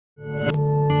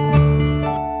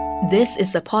This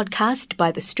is a podcast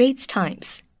by The Straits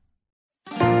Times.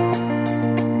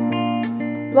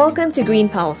 Welcome to Green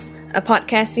Pulse, a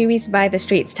podcast series by The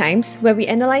Straits Times where we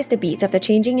analyse the beats of the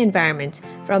changing environment,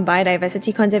 from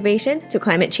biodiversity conservation to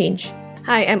climate change.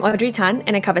 Hi, I'm Audrey Tan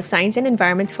and I cover science and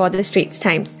environment for The Straits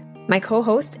Times. My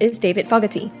co-host is David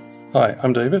Fogarty. Hi,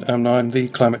 I'm David and I'm the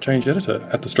climate change editor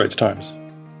at The Straits Times.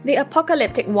 The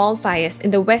apocalyptic wildfires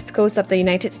in the west coast of the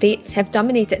United States have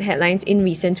dominated headlines in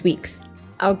recent weeks.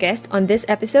 Our guest on this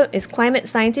episode is climate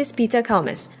scientist Peter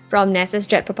Kalmus from NASA's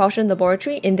Jet Propulsion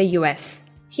Laboratory in the US.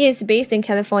 He is based in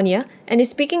California and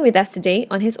is speaking with us today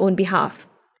on his own behalf.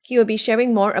 He will be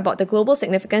sharing more about the global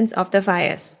significance of the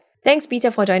fires. Thanks,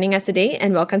 Peter, for joining us today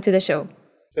and welcome to the show.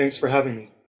 Thanks for having me.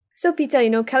 So,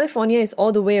 Peter, California is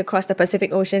all the way across the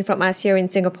Pacific Ocean from us here in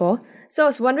Singapore. So I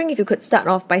was wondering if you could start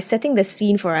off by setting the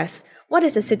scene for us. What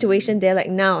is the situation there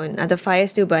like now, and are the fires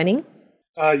still burning?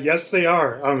 Yes, they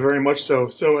are, very much so.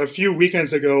 So a few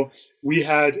weekends ago, we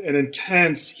had an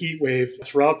intense heat wave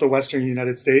throughout the western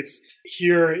United States.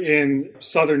 Here in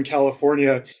Southern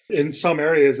California, in some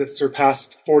areas, it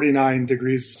surpassed 49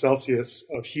 degrees Celsius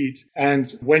of heat.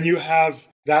 And when you have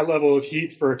that level of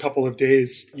heat for a couple of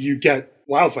days, you get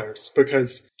wildfires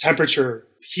because temperature,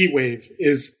 heat wave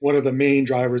is one of the main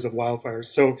drivers of wildfires.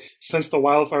 So since the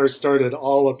wildfires started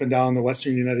all up and down the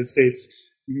western United States,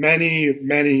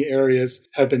 many areas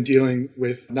have been dealing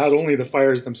with not only the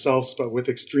fires themselves, but with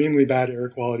extremely bad air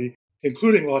quality,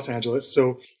 including Los Angeles.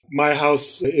 So my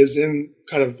house is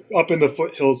kind of up in the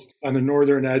foothills on the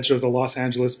northern edge of the Los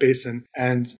Angeles basin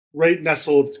and right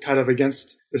nestled kind of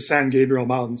against the San Gabriel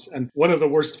Mountains. And one of the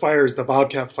worst fires, the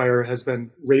Bobcat fire, has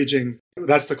been raging.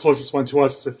 That's the closest one to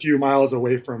us. It's a few miles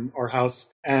away from our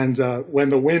house. And when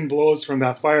the wind blows from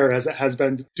that fire, as it has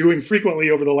been doing frequently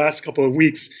over the last couple of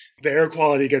weeks, the air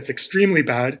quality gets extremely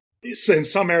bad. So in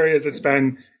some areas, it's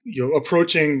been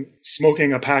approaching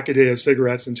smoking a pack a day of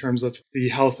cigarettes in terms of the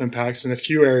health impacts. In a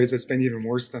few areas, it's been even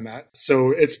worse than that.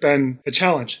 So it's been a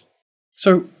challenge.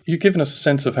 So you've given us a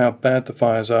sense of how bad the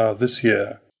fires are this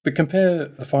year, but compare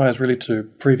the fires really to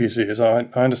previous years. I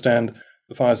understand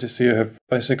the fires this year have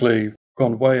basically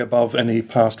gone way above any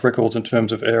past records in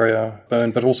terms of area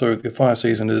burned, but also the fire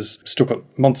season is still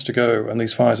got months to go and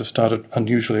these fires have started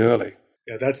unusually early.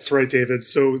 Yeah, that's right, David.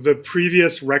 So the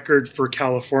previous record for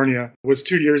California was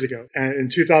 2 years ago. And in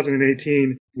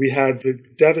 2018, we had the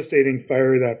devastating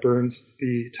fire that burned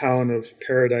the town of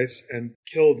Paradise and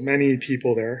killed many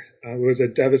people there. It was a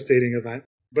devastating event.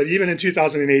 But even in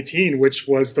 2018, which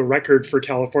was the record for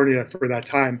California for that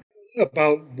time,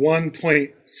 about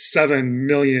 1.7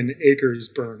 million acres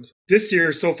burned. This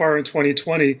year, so far in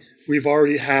 2020, we've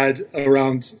already had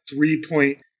around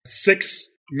 3.6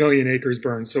 million acres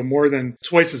burned, so more than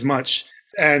twice as much.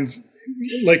 And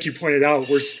like you pointed out,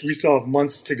 we still have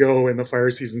months to go in the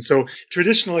fire season. So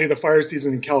traditionally, the fire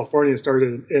season in California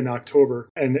started in October,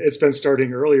 and it's been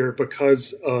starting earlier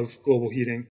because of global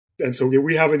heating. And so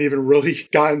we haven't even really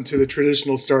gotten to the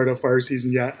traditional start of fire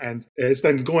season yet, and it's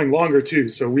been going longer too.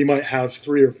 So we might have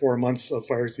 3 or 4 months of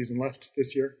fire season left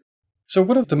this year. So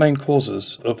what are the main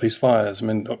causes of these fires? I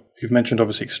mean, you've mentioned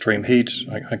obviously extreme heat.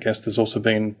 I guess there's also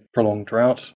been prolonged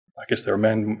drought. I guess there are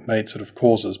man-made sort of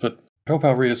causes, but help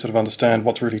our readers sort of understand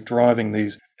what's really driving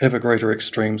these ever greater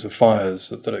extremes of fires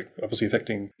that are obviously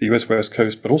affecting the US West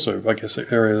Coast, but also, I guess,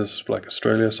 areas like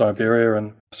Australia, Siberia,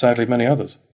 and sadly many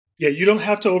others. Yeah, you don't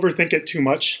have to overthink it too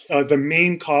much. The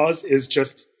main cause is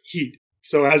just heat.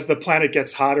 So as the planet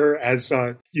gets hotter, as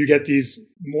you get these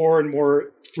more and more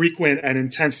frequent and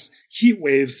intense heat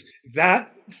waves,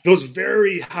 those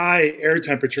very high air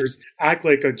temperatures act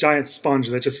like a giant sponge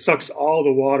that just sucks all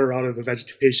the water out of the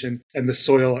vegetation and the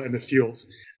soil and the fuels,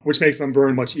 which makes them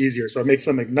burn much easier. So it makes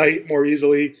them ignite more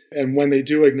easily. And when they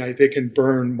do ignite, they can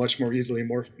burn much more easily,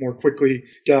 more quickly,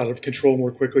 get out of control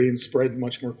more quickly, and spread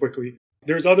much more quickly.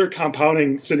 There's other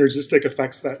compounding synergistic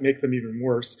effects that make them even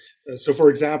worse. So for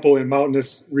example, in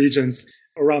mountainous regions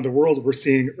around the world, we're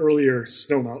seeing earlier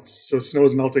snowmelts. So snow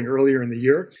is melting earlier in the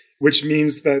year, which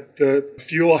means that the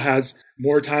fuel has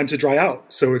more time to dry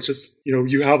out. So it's just,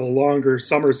 you have a longer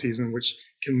summer season, which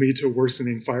can lead to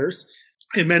worsening fires.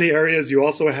 In many areas, you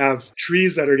also have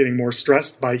trees that are getting more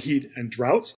stressed by heat and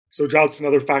drought. So drought's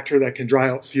another factor that can dry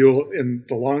out fuel in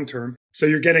the long term. So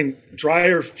you're getting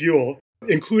drier fuel,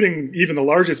 including even the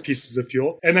largest pieces of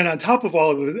fuel. And then on top of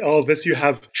all of this, you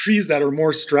have trees that are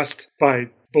more stressed by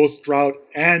both drought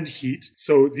and heat.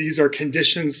 So these are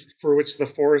conditions for which the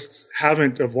forests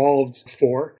haven't evolved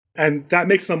for. And that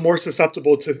makes them more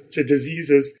susceptible to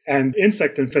diseases and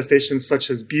insect infestations such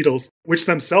as beetles, which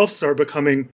themselves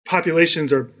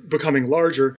populations are becoming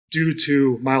larger due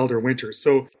to milder winters.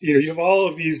 So, you have all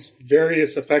of these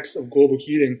various effects of global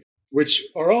heating, which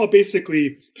are all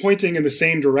basically pointing in the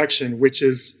same direction, which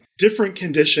is different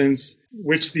conditions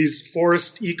which these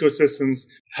forest ecosystems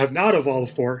have not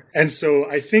evolved for. And so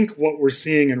I think what we're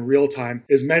seeing in real time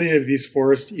is many of these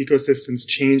forest ecosystems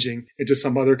changing into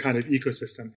some other kind of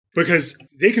ecosystem because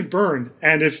they can burn.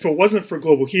 And if it wasn't for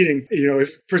global heating,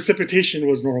 if precipitation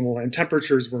was normal and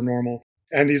temperatures were normal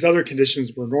and these other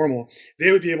conditions were normal,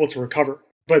 they would be able to recover.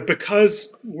 But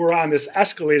because we're on this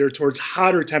escalator towards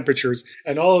hotter temperatures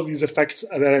and all of these effects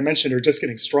that I mentioned are just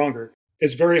getting stronger,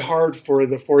 it's very hard for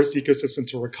the forest ecosystem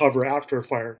to recover after a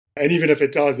fire. And even if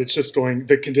it does,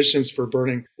 the conditions for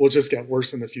burning will just get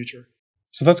worse in the future.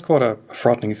 So that's quite a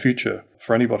frightening future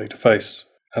for anybody to face.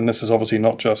 And this is obviously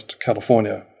not just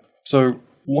California. So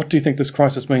what do you think this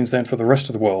crisis means then for the rest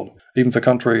of the world, even for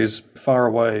countries far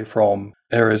away from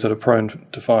areas that are prone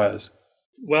to fires?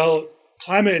 Well,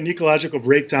 climate and ecological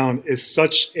breakdown is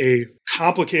such a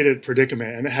complicated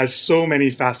predicament, and it has so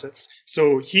many facets.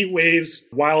 So heat waves,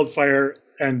 wildfire,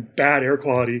 and bad air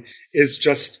quality is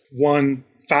just one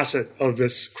facet of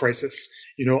this crisis.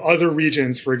 Other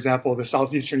regions, for example, the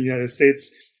southeastern United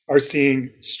States, are seeing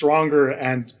stronger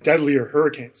and deadlier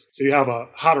hurricanes. So you have a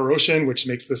hotter ocean, which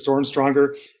makes the storm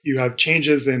stronger. You have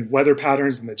changes in weather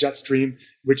patterns in the jet stream,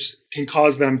 which can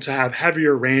cause them to have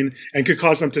heavier rain and could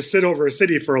cause them to sit over a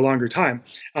city for a longer time.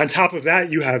 On top of that,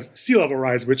 you have sea level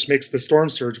rise, which makes the storm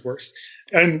surge worse.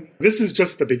 And this is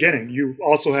just the beginning. You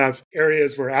also have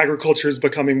areas where agriculture is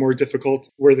becoming more difficult,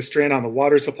 where the strain on the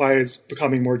water supply is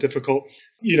becoming more difficult,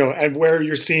 and where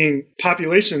you're seeing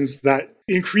populations that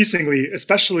increasingly,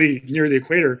 especially near the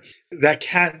equator, that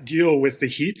can't deal with the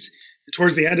heat.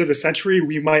 Towards the end of the century,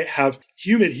 we might have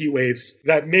humid heat waves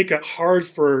that make it hard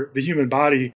for the human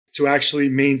body to actually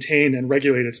maintain and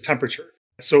regulate its temperature.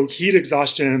 So heat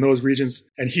exhaustion in those regions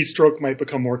and heat stroke might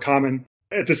become more common.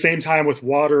 At the same time, with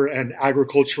water and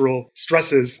agricultural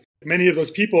stresses, many of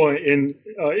those people in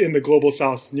the global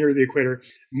south near the equator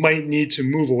might need to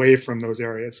move away from those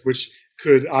areas, which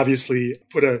could obviously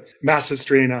put a massive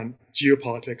strain on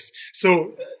geopolitics.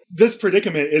 So this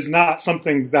predicament is not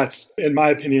something that's, in my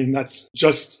opinion, that's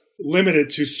just limited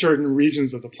to certain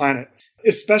regions of the planet,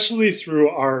 especially through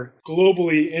our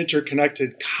globally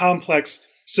interconnected, complex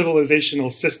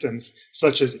civilizational systems,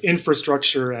 such as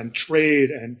infrastructure and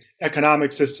trade and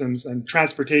economic systems and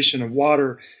transportation and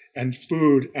water and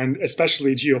food, and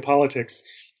especially geopolitics.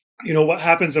 What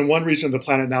happens in one region of the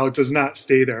planet now does not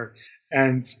stay there.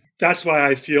 And that's why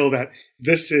I feel that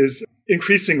this is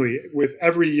increasingly, with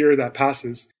every year that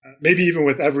passes, maybe even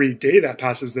with every day that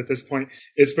passes at this point,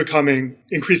 it's becoming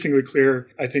increasingly clear,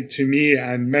 I think, to me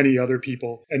and many other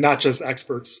people, and not just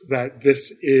experts, that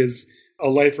this is a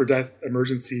life or death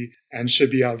emergency and should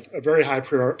be of a very high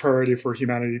priority for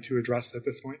humanity to address at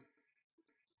this point.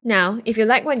 Now, if you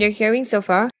like what you're hearing so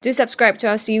far, do subscribe to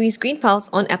our series Green Pulse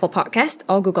on Apple Podcast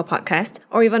or Google Podcast,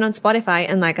 or even on Spotify,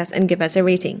 and like us and give us a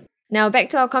rating. Now back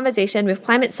to our conversation with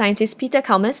climate scientist Peter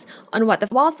Kalmus on what the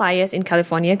wildfires in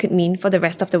California could mean for the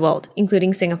rest of the world,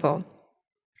 including Singapore.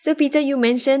 So Peter, you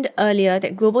mentioned earlier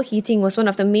that global heating was one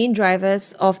of the main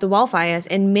drivers of the wildfires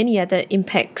and many other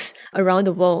impacts around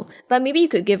the world. But maybe you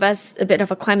could give us a bit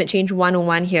of a climate change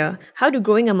 101 here. How do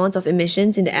growing amounts of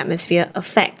emissions in the atmosphere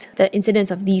affect the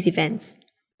incidence of these events?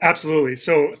 Absolutely.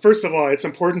 So first of all, it's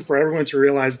important for everyone to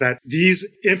realize that these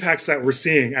impacts that we're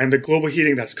seeing and the global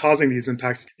heating that's causing these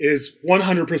impacts is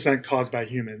 100% caused by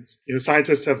humans.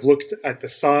 Scientists have looked at the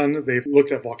sun, they've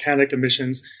looked at volcanic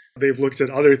emissions, they've looked at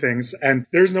other things, and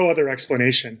there's no other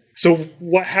explanation. So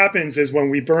what happens is when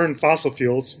we burn fossil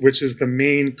fuels, which is the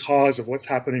main cause of what's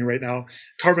happening right now,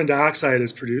 carbon dioxide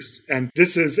is produced. And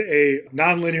this is a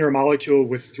nonlinear molecule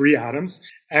with 3 atoms.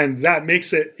 And that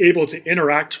makes it able to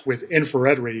interact with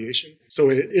infrared radiation. So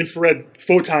an infrared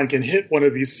photon can hit one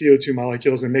of these CO2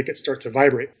 molecules and make it start to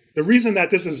vibrate. The reason that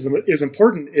this is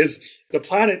important is the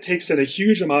planet takes in a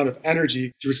huge amount of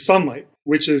energy through sunlight,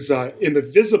 which is in the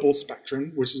visible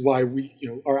spectrum, which is why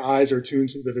our eyes are tuned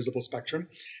to the visible spectrum.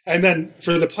 And then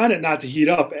for the planet not to heat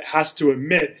up, it has to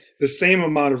emit the same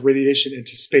amount of radiation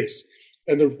into space.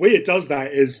 And the way it does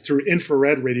that is through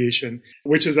infrared radiation,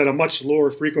 which is at a much lower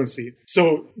frequency.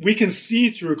 So we can see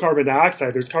through carbon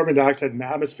dioxide. There's carbon dioxide in the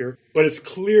atmosphere, but it's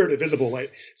clear to visible light.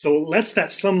 So it lets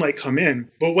that sunlight come in.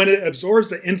 But when it absorbs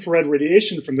the infrared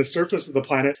radiation from the surface of the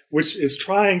planet, which is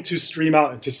trying to stream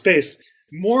out into space,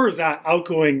 more of that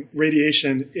outgoing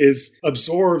radiation is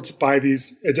absorbed by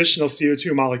these additional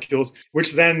CO2 molecules,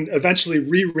 which then eventually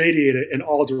re-radiate it in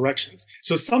all directions.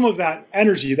 So some of that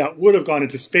energy that would have gone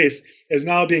into space is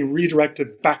now being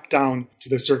redirected back down to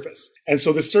the surface. And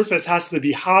so the surface has to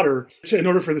be hotter in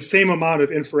order for the same amount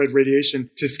of infrared radiation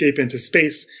to escape into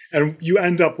space. And you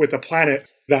end up with a planet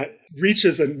that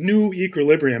reaches a new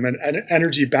equilibrium and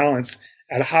energy balance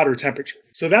at a hotter temperature.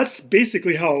 So that's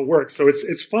basically how it works. So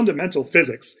it's fundamental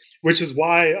physics, which is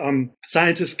why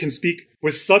scientists can speak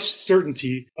with such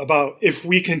certainty about if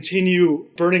we continue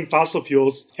burning fossil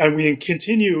fuels and we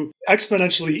continue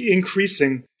exponentially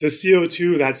increasing the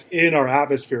CO2 that's in our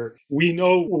atmosphere, we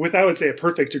know with, I would say, a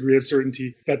perfect degree of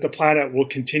certainty that the planet will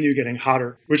continue getting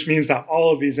hotter, which means that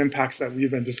all of these impacts that we've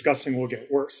been discussing will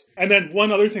get worse. And then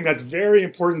one other thing that's very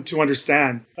important to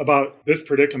understand about this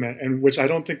predicament, and which I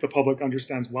don't think the public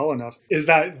understands well enough, is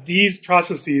that these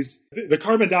processes, the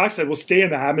carbon dioxide will stay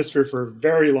in the atmosphere for a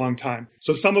very long time.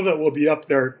 So some of it will be up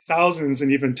there thousands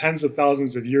and even tens of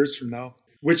thousands of years from now,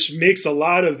 which makes a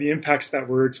lot of the impacts that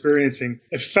we're experiencing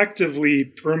effectively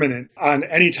permanent on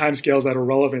any timescales that are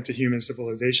relevant to human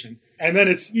civilization. And then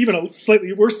it's even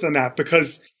slightly worse than that,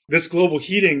 because this global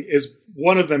heating is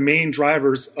one of the main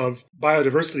drivers of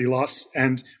biodiversity loss,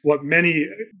 and what many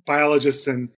biologists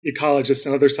and ecologists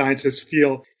and other scientists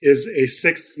feel is a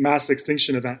sixth mass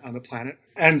extinction event on the planet.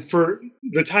 And for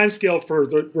the timescale for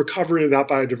the recovery of that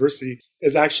biodiversity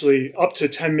is actually up to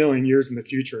 10 million years in the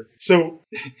future. So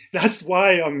that's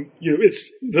why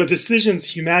it's the decisions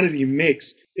humanity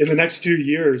makes in the next few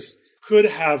years could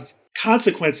have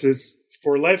consequences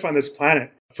for life on this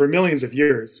planet for millions of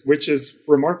years, which is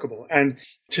remarkable. And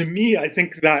to me, I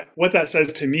think that what that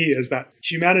says to me is that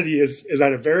humanity is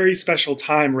at a very special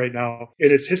time right now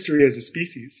in its history as a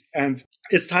species. And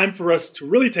it's time for us to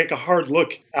really take a hard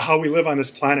look at how we live on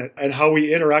this planet and how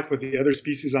we interact with the other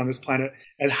species on this planet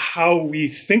and how we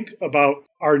think about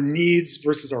our needs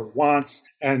versus our wants,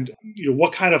 and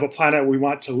what kind of a planet we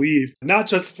want to leave, not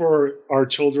just for our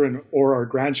children or our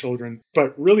grandchildren,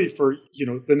 but really for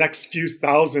the next few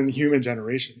thousand human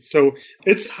generations. So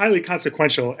it's highly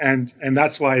consequential, and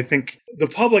that's why I think the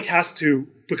public has to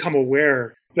become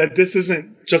aware that this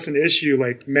isn't just an issue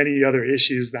like many other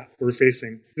issues that we're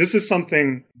facing. This is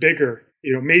something bigger,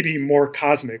 maybe more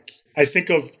cosmic. I think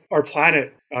of our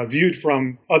planet viewed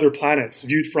from other planets,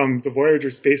 viewed from the Voyager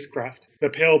spacecraft, the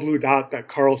pale blue dot that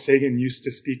Carl Sagan used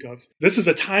to speak of. This is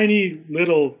a tiny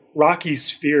little rocky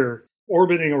sphere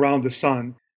orbiting around the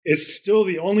sun. It's still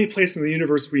the only place in the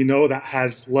universe we know that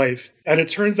has life. And it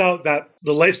turns out that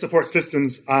the life support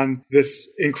systems on this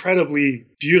incredibly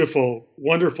beautiful,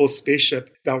 wonderful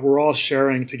spaceship that we're all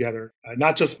sharing together,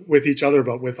 not just with each other,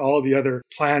 but with all the other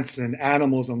plants and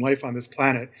animals and life on this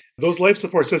planet, those life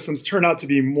support systems turn out to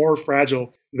be more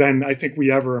fragile than I think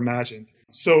we ever imagined.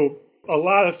 So a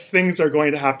lot of things are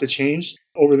going to have to change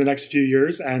over the next few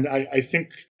years. And I think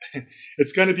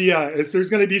it's going to be, there's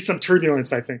going to be some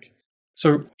turbulence, I think.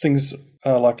 So things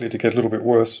are likely to get a little bit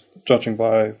worse, judging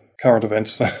by current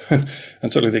events and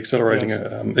certainly the accelerating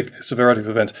severity of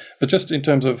events. But just in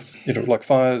terms of, like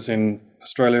fires in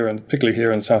Australia and particularly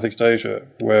here in Southeast Asia,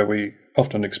 where we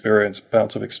often experience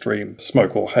bouts of extreme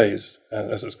smoke or haze,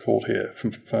 as it's called here,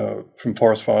 from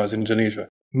forest fires in Indonesia.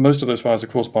 Most of those fires are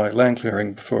caused by land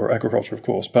clearing for agriculture, of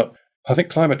course, but I think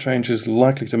climate change is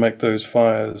likely to make those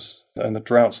fires and the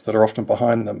droughts that are often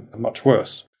behind them much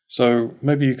worse. So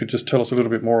maybe you could just tell us a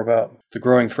little bit more about the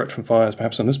growing threat from fires,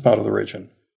 perhaps in this part of the region.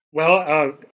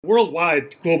 Well,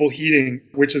 worldwide global heating,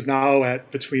 which is now at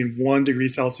between 1 degree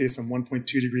Celsius and 1.2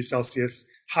 degrees Celsius,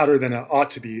 hotter than it ought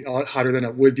to be, a lot hotter than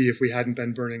it would be if we hadn't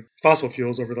been burning fossil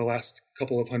fuels over the last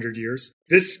couple of hundred years.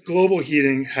 This global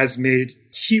heating has made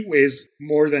heat waves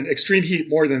extreme heat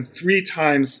more than 3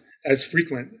 times as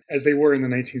frequent as they were in the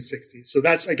 1960s. So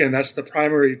that's the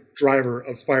primary driver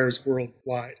of fires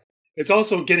worldwide. It's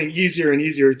also getting easier and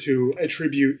easier to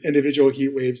attribute individual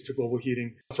heat waves to global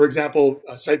heating. For example,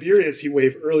 Siberia's heat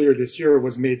wave earlier this year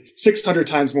was made 600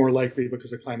 times more likely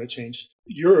because of climate change.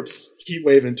 Europe's heat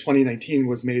wave in 2019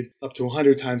 was made up to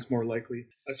 100 times more likely.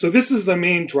 So this is the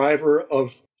main driver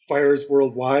of fires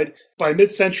worldwide. By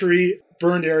mid-century,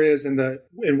 burned areas in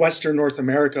Western North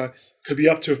America could be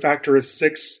up to a factor of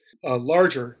 6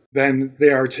 larger than they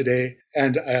are today.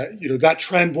 And, that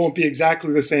trend won't be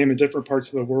exactly the same in different parts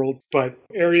of the world, but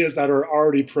areas that are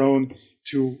already prone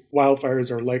to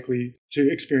wildfires are likely to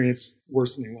experience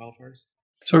worsening wildfires.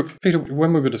 So, Peter,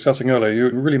 when we were discussing earlier, you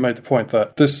really made the point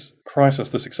that this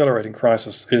accelerating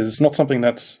crisis, is not something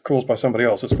that's caused by somebody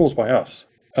else, it's caused by us.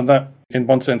 And that, in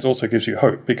one sense, also gives you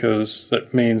hope, because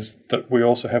that means that we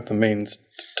also have the means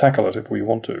tackle it if we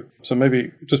want to. So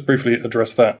maybe just briefly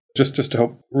address that, just to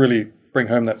help really bring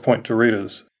home that point to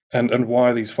readers and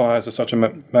why these fires are such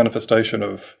a manifestation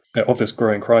of this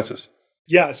growing crisis.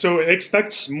 Yeah, so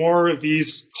expect more of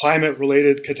these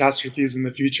climate-related catastrophes in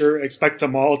the future. Expect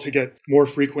them all to get more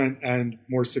frequent and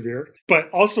more severe. But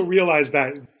also realize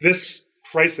that this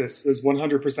crisis is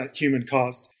 100%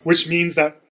 human-caused, which means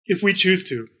that if we choose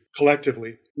to,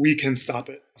 collectively, we can stop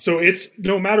it. So it's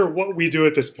no matter what we do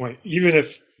at this point, even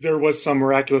if there was some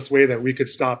miraculous way that we could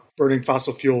stop burning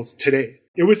fossil fuels today,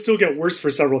 it would still get worse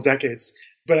for several decades.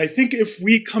 But I think if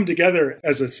we come together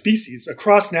as a species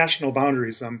across national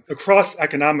boundaries, across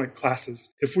economic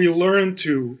classes, if we learn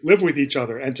to live with each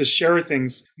other and to share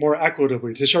things more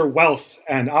equitably, to share wealth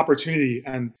and opportunity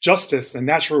and justice and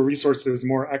natural resources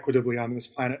more equitably on this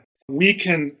planet, we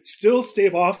can still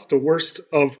stave off the worst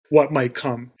of what might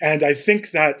come. And I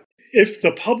think that if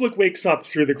the public wakes up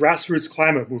through the grassroots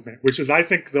climate movement, which is, I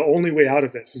think, the only way out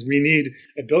of this, is we need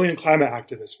 1 billion climate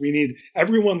activists. We need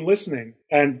everyone listening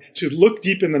and to look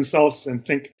deep in themselves and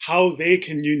think how they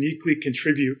can uniquely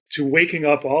contribute to waking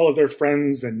up all of their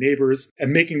friends and neighbors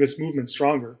and making this movement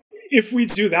stronger. If we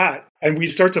do that and we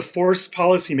start to force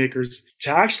policymakers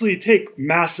to actually take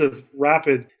massive,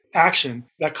 rapid action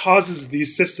that causes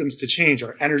these systems to change,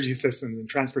 our energy systems and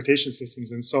transportation systems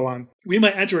and so on, we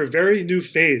might enter a very new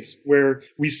phase where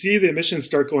we see the emissions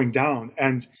start going down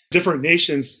and different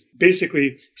nations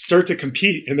basically start to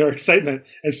compete in their excitement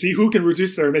and see who can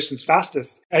reduce their emissions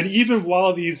fastest. And even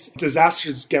while these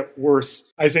disasters get worse,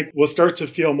 I think we'll start to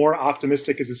feel more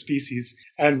optimistic as a species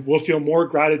and we'll feel more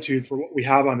gratitude for what we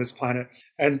have on this planet.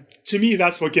 And to me,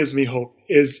 that's what gives me hope,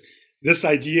 is this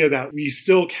idea that we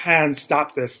still can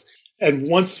stop this. And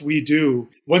once we do,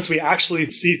 once we actually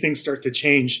see things start to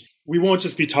change, we won't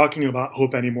just be talking about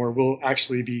hope anymore. We'll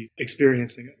actually be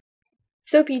experiencing it.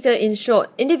 So, Peter, in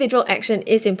short, individual action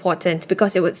is important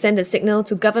because it would send a signal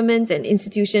to governments and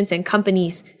institutions and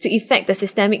companies to effect the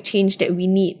systemic change that we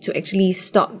need to actually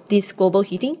stop this global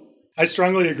heating? I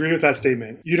strongly agree with that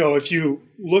statement. You know, if you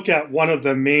look at one of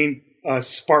the main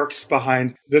sparks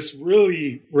behind this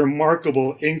really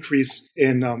remarkable increase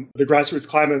in the grassroots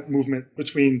climate movement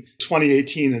between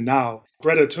 2018 and now,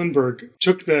 Greta Thunberg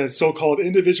took the so-called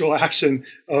individual action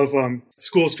of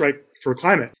school strike for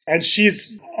climate. And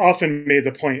she's often made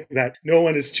the point that no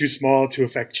one is too small to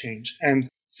affect change. And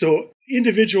so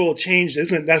individual change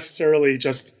isn't necessarily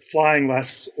just flying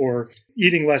less or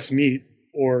eating less meat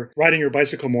or riding your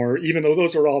bicycle more, even though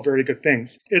those are all very good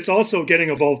things. It's also getting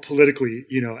involved politically,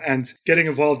 and getting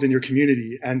involved in your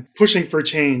community and pushing for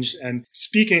change and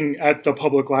speaking at the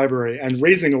public library and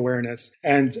raising awareness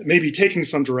and maybe taking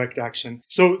some direct action.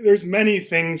 So there's many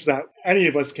things that any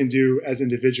of us can do as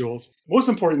individuals. Most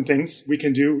important things we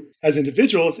can do as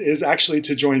individuals is actually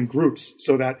to join groups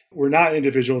so that we're not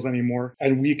individuals anymore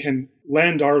and we can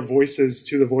lend our voices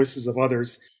to the voices of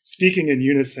others, speaking in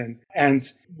unison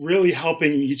and really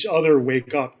helping each other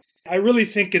wake up. I really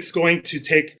think it's going to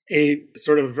take a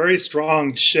sort of very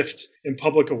strong shift in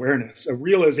public awareness, a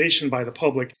realization by the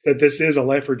public that this is a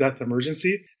life or death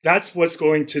emergency. That's what's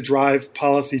going to drive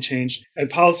policy change. And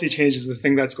policy change is the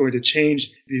thing that's going to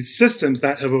change these systems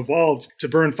that have evolved to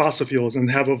burn fossil fuels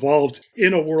and have evolved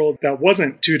in a world that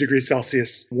wasn't 2 degrees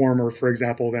Celsius warmer, for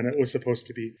example, than it was supposed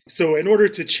to be. So in order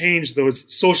to change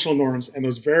those social norms and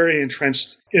those very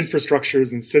entrenched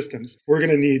infrastructures and systems, we're going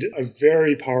to need a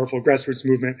very powerful grassroots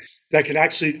movement that can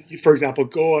actually, for example,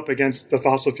 go up against the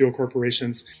fossil fuel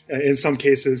corporations, in some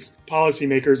cases,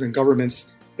 policymakers and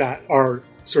governments that are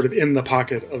sort of in the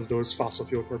pocket of those fossil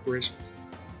fuel corporations.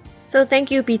 So thank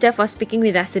you, Peter, for speaking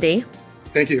with us today.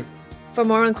 Thank you. For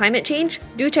more on climate change,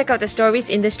 do check out the stories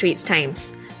in the Straits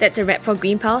Times. That's a wrap for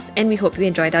Green Pulse, and we hope you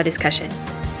enjoyed our discussion.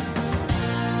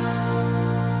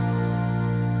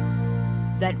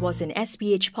 That was an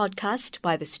SPH podcast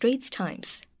by the Straits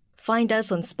Times. Find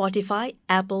us on Spotify,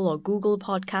 Apple or Google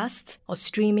Podcasts, or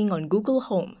streaming on Google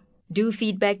Home. Do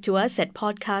feedback to us at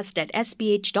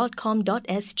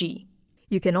podcast@sph.com.sg.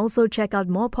 You can also check out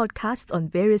more podcasts on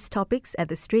various topics at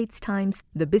the Straits Times,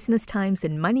 the Business Times,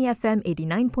 and Money FM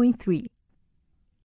 89.3.